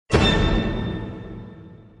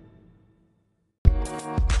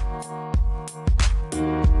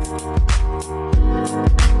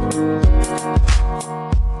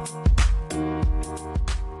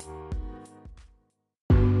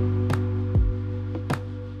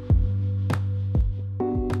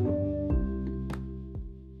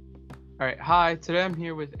All right, hi. Today I'm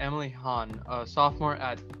here with Emily Han, a sophomore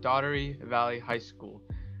at Daughtery Valley High School.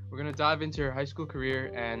 We're going to dive into her high school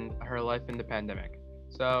career and her life in the pandemic.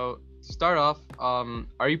 So, to start off,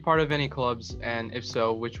 are you part of any clubs, and if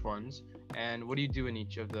so, which ones? And what do you do in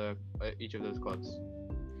each of those clubs?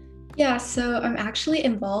 Yeah, so I'm actually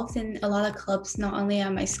involved in a lot of clubs, not only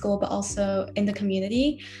at my school, but also in the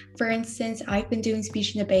community. For instance, I've been doing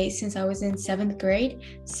speech and debate since I was in seventh grade.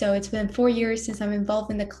 So it's been 4 years since I'm involved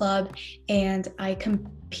in the club, and I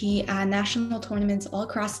compete at national tournaments all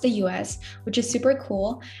across the US, which is super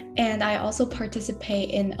cool. And I also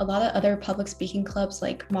participate in a lot of other public speaking clubs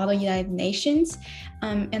like Model United Nations.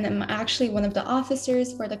 And I'm actually one of the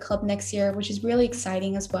officers for the club next year, which is really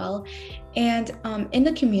exciting as well. And in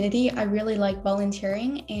the community, I really like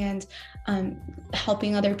volunteering and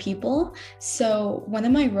helping other people. So one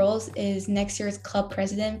of my roles is next year's club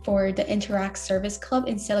president for the Interact Service Club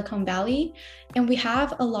in Silicon Valley. And we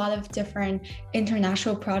have a lot of different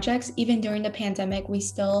international projects. Even during the pandemic, we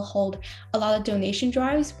still hold a lot of donation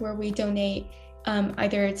drives where we donate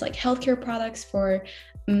either it's like healthcare products for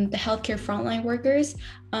the healthcare frontline workers,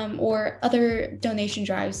 or other donation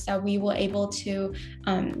drives that we will able to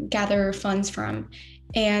gather funds from.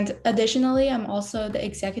 And additionally, I'm also the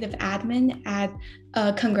executive admin at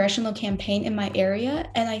a congressional campaign in my area.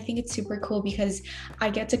 And I think it's super cool because I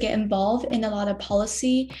get to get involved in a lot of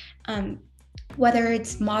policy, whether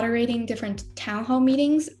it's moderating different town hall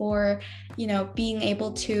meetings or, being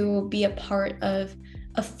able to be a part of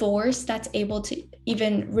a force that's able to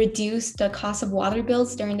even reduce the cost of water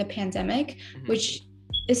bills during the pandemic, Mhm. which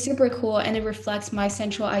is super cool. And it reflects my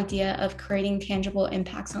central idea of creating tangible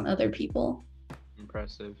impacts on other people.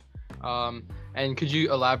 Impressive. Um, and could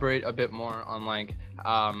you elaborate a bit more on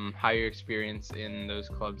how your experience in those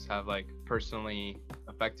clubs have personally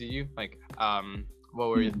affected you? What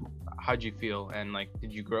were you, how'd you feel, and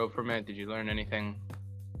did you grow from it? Did you learn anything?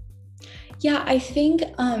 Yeah, I think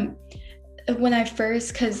when I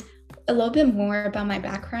first, because a little bit more about my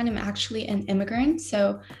background, I'm actually an immigrant.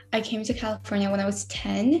 So I came to California when I was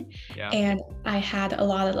 10, Yeah. and I had a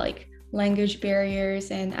lot of language barriers,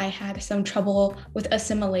 and I had some trouble with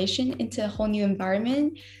assimilation into a whole new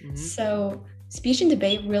environment. Mm-hmm. So speech and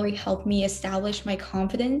debate really helped me establish my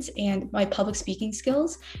confidence and my public speaking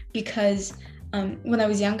skills because when I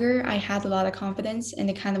was younger, I had a lot of confidence and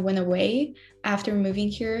it kind of went away after moving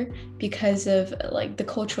here because of the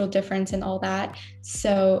cultural difference and all that.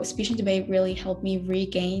 So speech and debate really helped me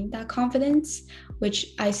regain that confidence,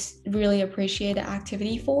 which I really appreciate the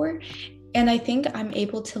activity for. And I think I'm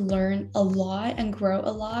able to learn a lot and grow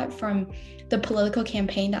a lot from the political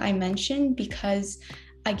campaign that I mentioned because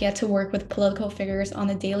I get to work with political figures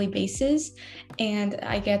on a daily basis, and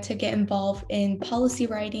I get to get involved in policy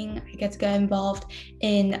writing. I get to get involved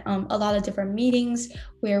in a lot of different meetings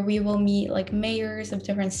where we will meet mayors of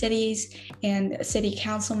different cities and city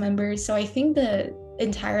council members. So I think the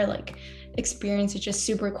entire experience is just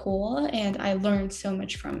super cool, and I learned so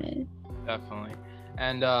much from it. Definitely.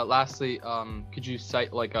 And lastly, could you cite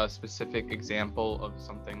a specific example of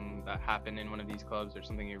something that happened in one of these clubs, or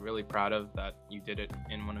something you're really proud of that you did it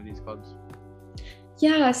in one of these clubs?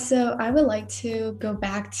 Yeah, so I would like to go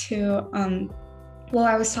back to what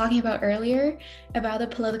I was talking about earlier about the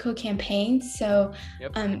political campaign. So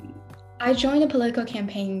Yep. um, I joined a political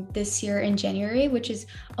campaign this year in January, which is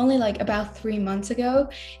only about 3 months ago.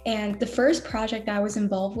 And the first project I was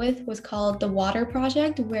involved with was called the Water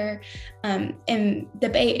Project, where in the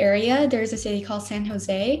Bay Area, there's a city called San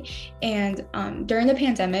Jose. And during the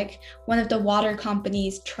pandemic, one of the water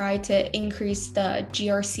companies tried to increase the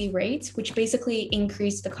GRC rates, which basically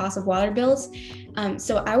increased the cost of water bills.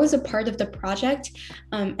 So I was a part of the project,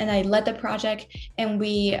 and I led the project, and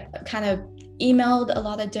we kind of emailed a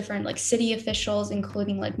lot of different city officials,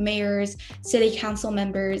 including mayors, city council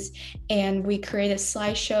members, and we created a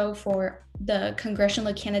slideshow for the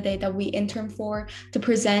congressional candidate that we interned for to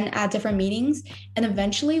present at different meetings. And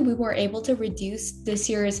eventually we were able to reduce this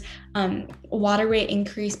year's water rate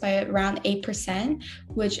increase by around 8%,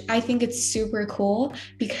 which I think it's super cool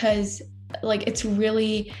because it's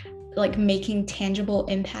really making tangible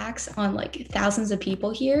impacts on thousands of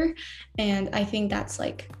people here. And I think that's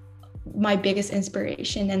my biggest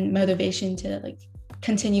inspiration and motivation to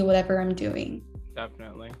continue whatever I'm doing.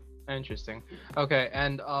 Definitely. Interesting. Okay,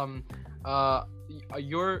 and uh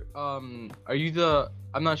you're are you the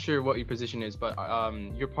I'm not sure what your position is, but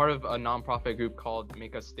you're part of a nonprofit group called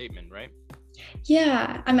Make a Statement, right?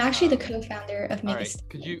 Yeah, I'm actually the Um, co-founder of all Make a right.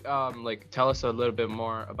 Could Statement. you tell us a little bit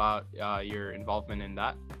more about your involvement in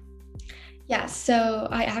that? Yeah, so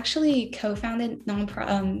I actually co-founded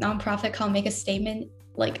nonprofit called Make a Statement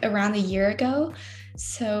like around a year ago.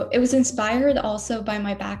 So it was inspired also by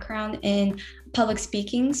my background in public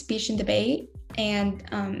speaking, speech and debate, and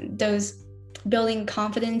those building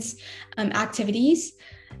confidence activities.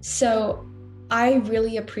 So I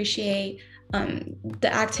really appreciate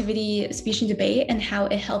the activity speech and debate and how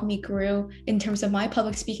it helped me grow in terms of my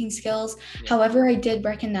public speaking skills. Yeah. However, I did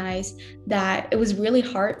recognize that it was really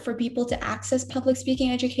hard for people to access public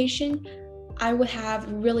speaking education. I would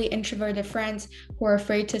have really introverted friends who are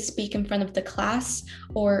afraid to speak in front of the class,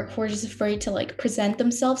 or who are just afraid to like present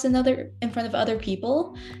themselves in front of other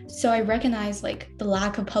people. So I recognize like the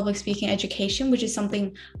lack of public speaking education, which is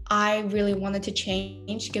something I really wanted to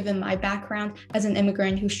change given my background as an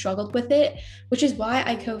immigrant who struggled with it, which is why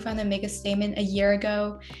I co-founded Make a Statement a year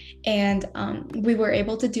ago. And we were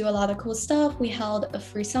able to do a lot of cool stuff. We held a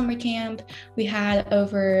free summer camp. We had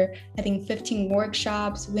over, I think, 15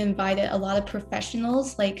 workshops. We invited a lot of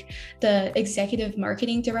professionals, like the executive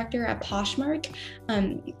marketing director at Poshmark,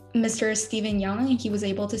 Mr. Stephen Young. He was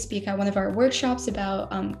able to speak at one of our workshops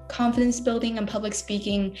about confidence building and public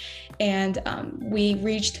speaking. And we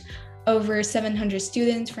reached over 700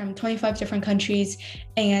 students from 25 different countries.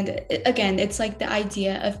 And again, it's like the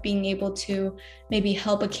idea of being able to maybe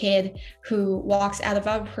help a kid who walks out of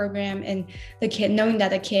our program, and the kid, knowing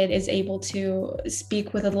that a kid is able to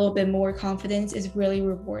speak with a little bit more confidence, is really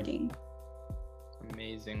rewarding.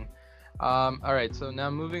 Amazing. All right, so now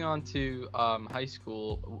moving on to high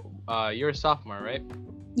school. You're a sophomore, right?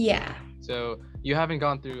 Yeah. So you haven't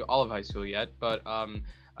gone through all of high school yet, but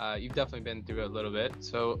you've definitely been through a little bit.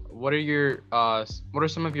 So what are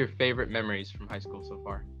some of your favorite memories from high school so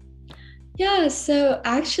far? Yeah, so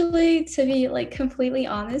actually, to be like completely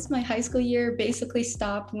honest, my high school year basically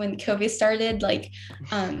stopped when COVID started, like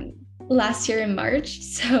last year in March.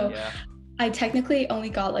 So Yeah. I technically only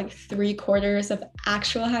got like 3/4 of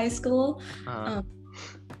actual high school. Uh-huh.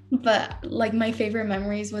 But like my favorite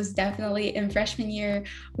memories was definitely in freshman year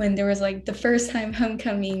when there was like the first time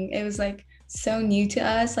homecoming. It was like so new to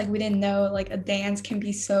us. Like we didn't know like a dance can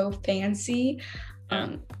be so fancy.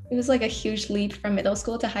 Yeah. It was like a huge leap from middle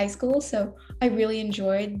school to high school. So I really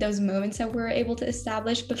enjoyed those moments that we were able to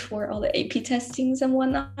establish before all the AP testings and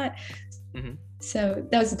whatnot. Hmm. So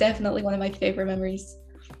that was definitely one of my favorite memories.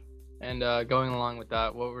 And going along with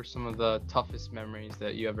that, what were some of the toughest memories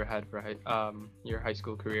that you ever had for your high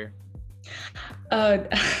school career? Uh,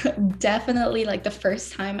 Definitely like the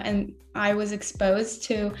first time and I was exposed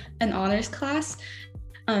to an honors class.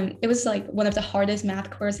 It was like one of the hardest math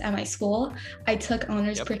courses at my school. I took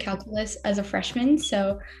honors Yep. pre-calculus as a freshman,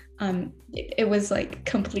 so it was like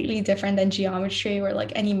completely different than geometry or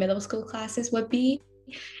like any middle school classes would be.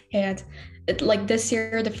 And like this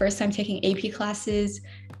year, the first time taking AP classes,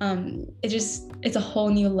 it's a whole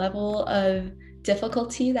new level of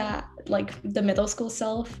difficulty that like the middle school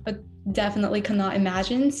self definitely could not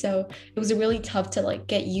imagine. So it was really tough to like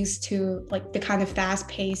get used to like the kind of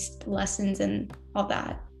fast-paced lessons and all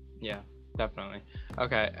that. Yeah, definitely.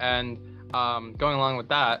 Okay, and going along with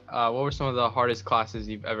that, what were some of the hardest classes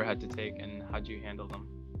you've ever had to take, and how'd you handle them?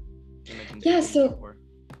 You mentioned Yeah, APs so before.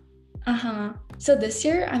 So this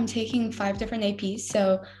year I'm taking 5 different APs.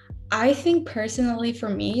 So I think personally for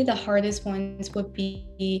me, the hardest ones would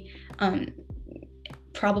be um,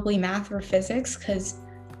 probably math or physics, because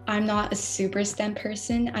I'm not a super STEM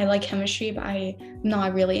person. I like chemistry, but I'm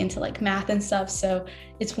not really into like math and stuff. So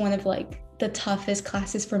it's one of like the toughest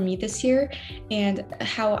classes for me this year. And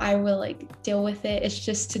how I will like deal with it is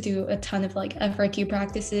just to do a ton of like FRQ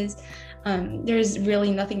practices. There's really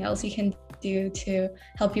nothing else you can do to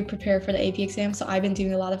help you prepare for the AP exam. So I've been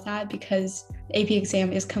doing a lot of that because the AP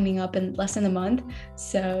exam is coming up in less than a month.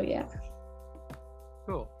 So yeah.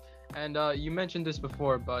 Cool. And you mentioned this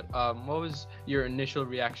before, but what was your initial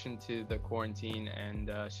reaction to the quarantine and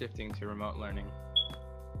shifting to remote learning?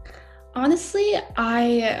 Honestly,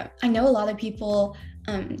 I know a lot of people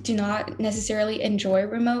do not necessarily enjoy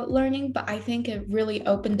remote learning, but I think it really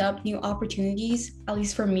opened up new opportunities, at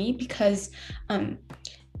least for me, because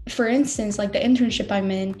for instance, like the internship I'm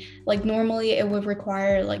in, like normally it would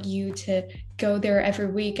require like you to go there every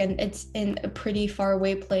week, and it's in a pretty far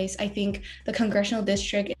away place. I think the congressional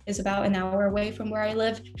district is about an hour away from where I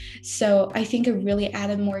live. So I think it really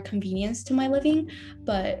added more convenience to my living.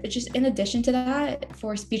 But just in addition to that,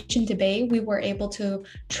 for speech and debate, we were able to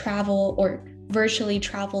travel or virtually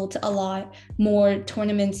travel to a lot more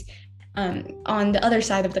tournaments on the other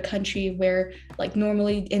side of the country, where like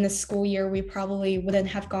normally in a school year we probably wouldn't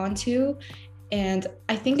have gone to. And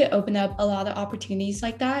I think it opened up a lot of opportunities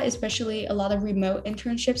like that, especially a lot of remote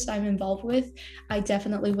internships I'm involved with. I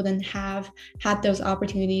definitely wouldn't have had those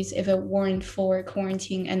opportunities if it weren't for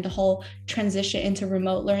quarantine and the whole transition into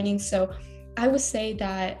remote learning. So I would say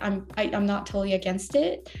that I'm not totally against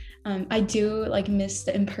it. I do like miss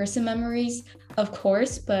the in-person memories, of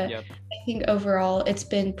course, but Yep. I think overall it's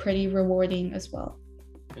been pretty rewarding as well.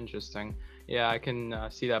 Interesting. Yeah, I can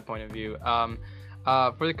see that point of view.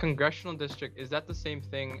 For the congressional district, is that the same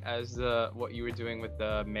thing as the what you were doing with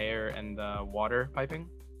the mayor and the water piping?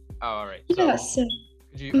 Oh, all right. Yeah, So so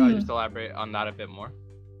could you mhm. just elaborate on that a bit more?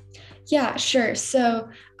 Yeah, sure. So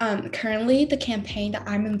currently, the campaign that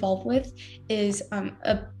I'm involved with is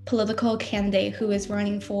a political candidate who is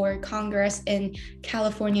running for Congress in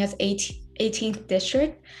California's 18th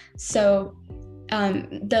district. Yep. So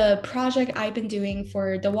the project I've been doing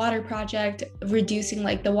for the water project, reducing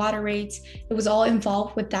like the water rates, it was all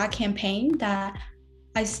involved with that campaign that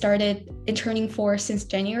I started interning for since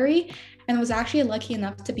January, and was actually lucky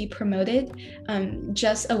enough to be promoted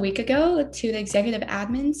just a week ago to the executive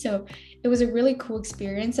admin. So it was a really cool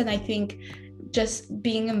experience, and I think just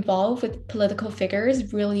being involved with political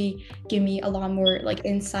figures really gave me a lot more like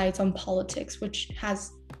insights on politics, which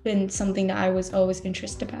has been something that I was always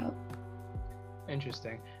interested about.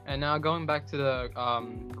 Interesting. And now going back to the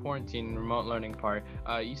quarantine remote learning part,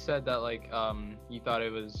 you said that like you thought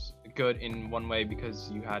it was good in one way because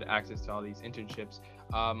you had access to all these internships.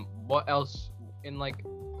 What else in like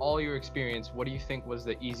all your experience? What do you think was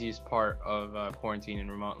the easiest part of quarantine and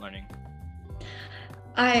remote learning?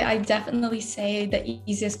 I definitely say the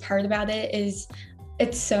easiest part about it is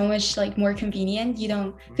it's so much like more convenient. You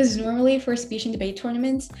don't, Mhm. because normally for speech and debate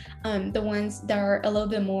tournaments, the ones that are a little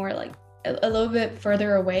bit more like a little bit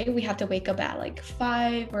further away, we have to wake up at like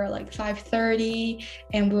 5 or like 5:30,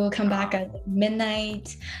 and we'll come back Ah, at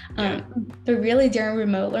midnight. yeah. But really during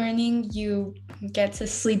remote learning, you get to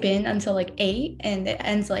sleep in until like 8, and it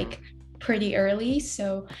ends Mhm. like pretty early.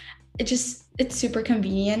 So it's super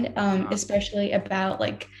convenient, Ah, especially about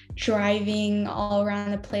like driving all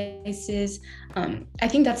around the places. I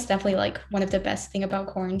think that's definitely like one of the best thing about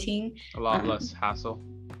quarantine. a lot um, less hassle.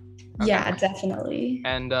 Okay. yeah, definitely.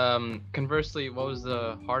 And conversely, what was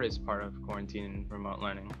the hardest part of quarantine and remote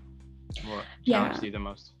learning? What challenged Yeah, you the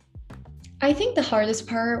most? I think the hardest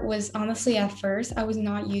part was honestly at first, I was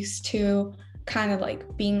not used to kind of like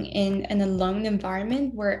being in an alone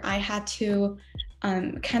environment where I had to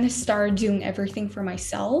kind of start doing everything for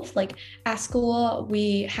myself. Like at school,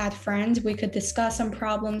 we had friends, we could discuss some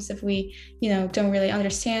problems if we, don't really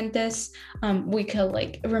understand this. We could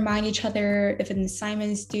like remind each other if an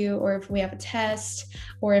assignment is due or if we have a test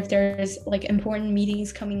or if there's like important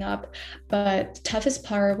meetings coming up. But the toughest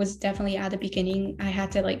part was definitely at the beginning. I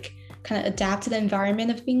had to like kind of adapt to the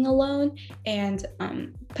environment of being alone and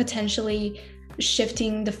potentially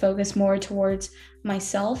shifting the focus more towards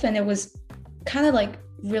myself. And it was kind of like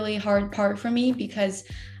really hard part for me because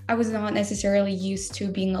I was not necessarily used to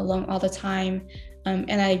being alone all the time.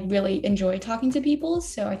 And I really enjoy talking to people.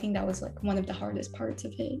 So I think that was like one of the hardest parts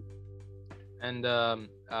of it. And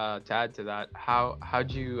to add to that,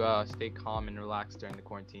 how'd you stay calm and relaxed during the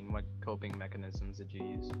quarantine? What coping mechanisms did you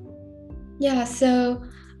use? Yeah, so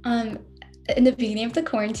um, in the beginning of the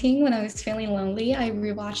quarantine, when I was feeling lonely, I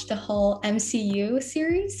rewatched the whole MCU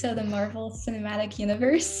series, so the Marvel Cinematic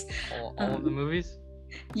Universe. All of the Um, movies?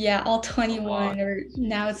 yeah, all A lot. 21, or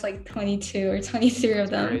now Jeez, it's like 22 or 23 of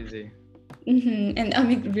that's them. crazy. And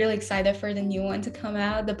I'm really excited for the new one to come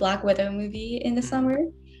out, the Black Widow movie in the Hmm. summer.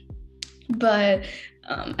 But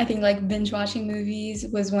I think like binge watching movies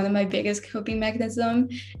was one of my biggest coping mechanism.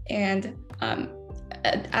 And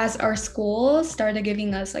as our school started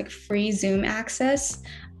giving us like free Zoom access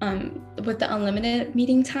with the unlimited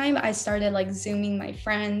meeting time, I started like Zooming my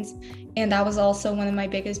friends. And that was also one of my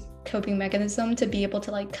biggest coping mechanism to be able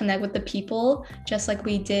to like connect with the people just like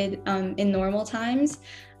we did in normal times.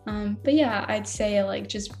 But yeah, I'd say like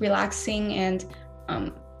just relaxing and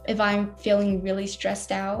um, if I'm feeling really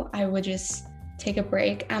stressed out, I would just take a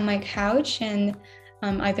break on my couch and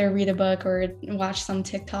either read a book or watch some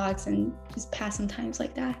TikToks and just pass some times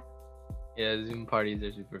like that. Yeah, Zoom parties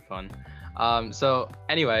are super fun. So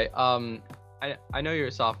anyway, I know you're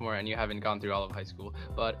a sophomore and you haven't gone through all of high school,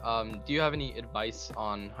 but do you have any advice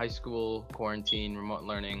on high school, quarantine, remote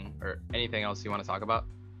learning, or anything else you want to talk about?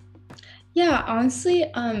 Yeah, honestly,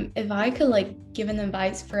 if I could like give an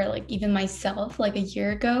advice for like even myself like a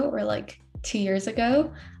year ago or like 2 years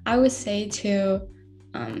ago, I would say to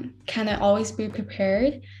kind of always be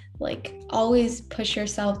prepared, like always push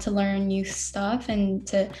yourself to learn new stuff and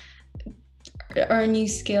to earn new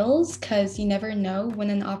skills, because you never know when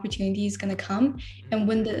an opportunity is going to come. And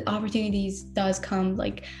when the opportunities does come,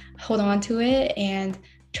 like, hold on to it and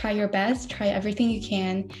try your best, try everything you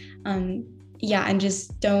can. Yeah, and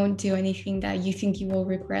just don't do anything that you think you will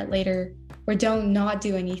regret later, or don't not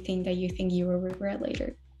do anything that you think you will regret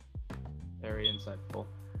later. Very insightful.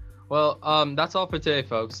 Well, that's all for today,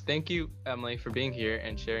 folks. Thank you, Emily, for being here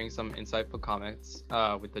and sharing some insightful comments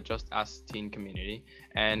with the Just Ask Teen community.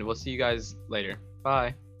 And we'll see you guys later.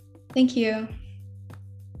 Bye. Thank you.